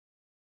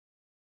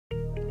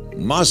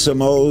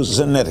Massimo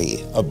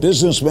Zanetti, a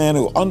businessman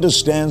who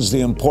understands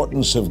the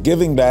importance of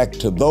giving back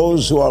to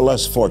those who are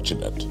less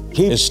fortunate.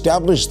 He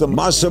established the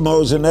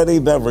Massimo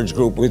Zanetti Beverage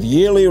Group with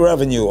yearly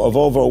revenue of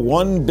over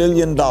 $1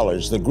 billion.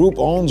 The group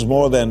owns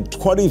more than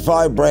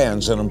 25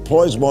 brands and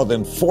employs more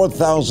than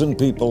 4,000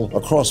 people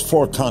across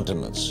 4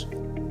 continents.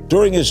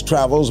 During his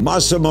travels,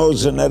 Massimo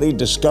Zanetti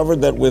discovered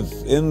that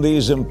within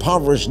these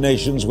impoverished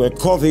nations where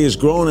coffee is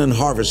grown and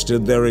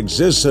harvested, there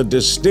exists a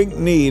distinct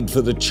need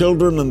for the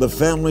children and the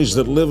families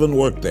that live and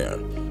work there.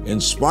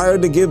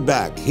 Inspired to give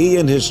back, he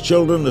and his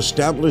children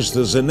established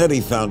the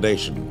Zanetti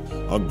Foundation,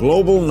 a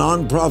global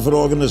nonprofit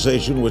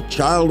organization with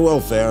child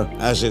welfare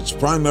as its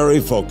primary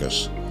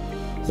focus.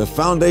 The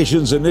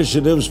Foundation's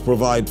initiatives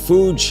provide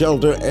food,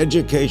 shelter,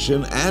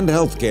 education, and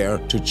health care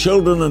to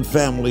children and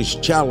families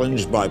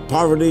challenged by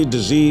poverty,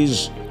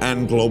 disease,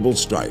 and global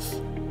strife.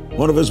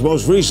 One of his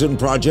most recent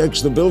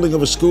projects, the building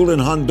of a school in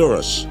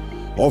Honduras,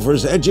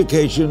 offers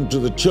education to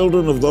the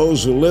children of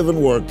those who live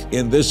and work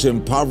in this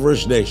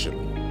impoverished nation.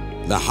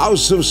 The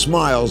House of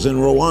Smiles in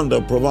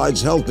Rwanda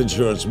provides health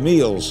insurance,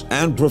 meals,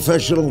 and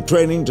professional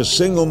training to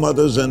single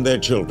mothers and their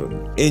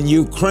children. In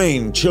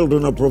Ukraine,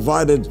 children are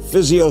provided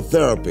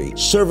physiotherapy,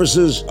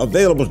 services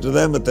available to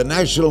them at the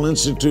National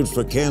Institute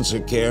for Cancer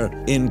Care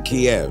in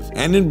Kiev.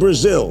 And in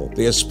Brazil,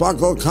 the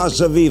Espaco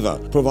Casa Viva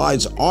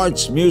provides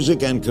arts,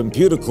 music, and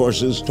computer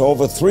courses to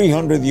over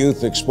 300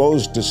 youth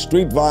exposed to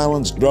street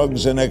violence,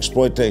 drugs, and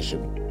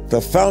exploitation. The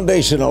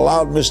foundation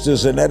allowed Mr.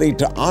 Zanetti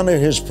to honor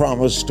his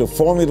promise to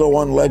Formula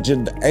One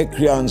legend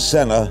Ayrton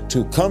Senna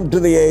to come to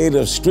the aid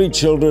of street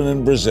children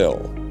in Brazil.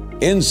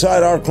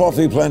 Inside our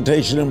coffee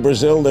plantation in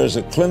Brazil, there's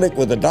a clinic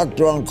with a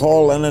doctor on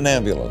call and an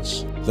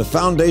ambulance. The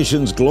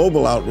foundation's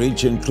global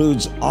outreach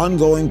includes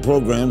ongoing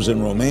programs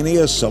in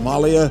Romania,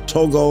 Somalia,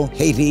 Togo,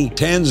 Haiti,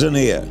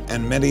 Tanzania,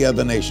 and many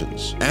other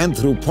nations, and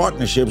through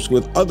partnerships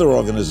with other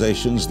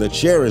organizations that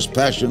share his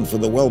passion for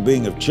the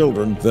well-being of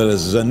children, the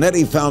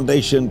Zanetti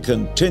Foundation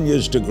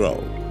continues to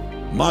grow.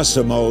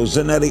 Massimo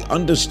Zanetti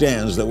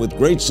understands that with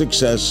great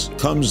success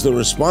comes the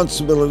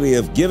responsibility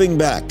of giving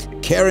back,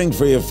 caring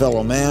for your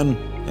fellow man,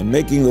 and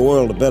making the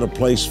world a better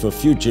place for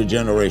future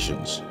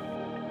generations.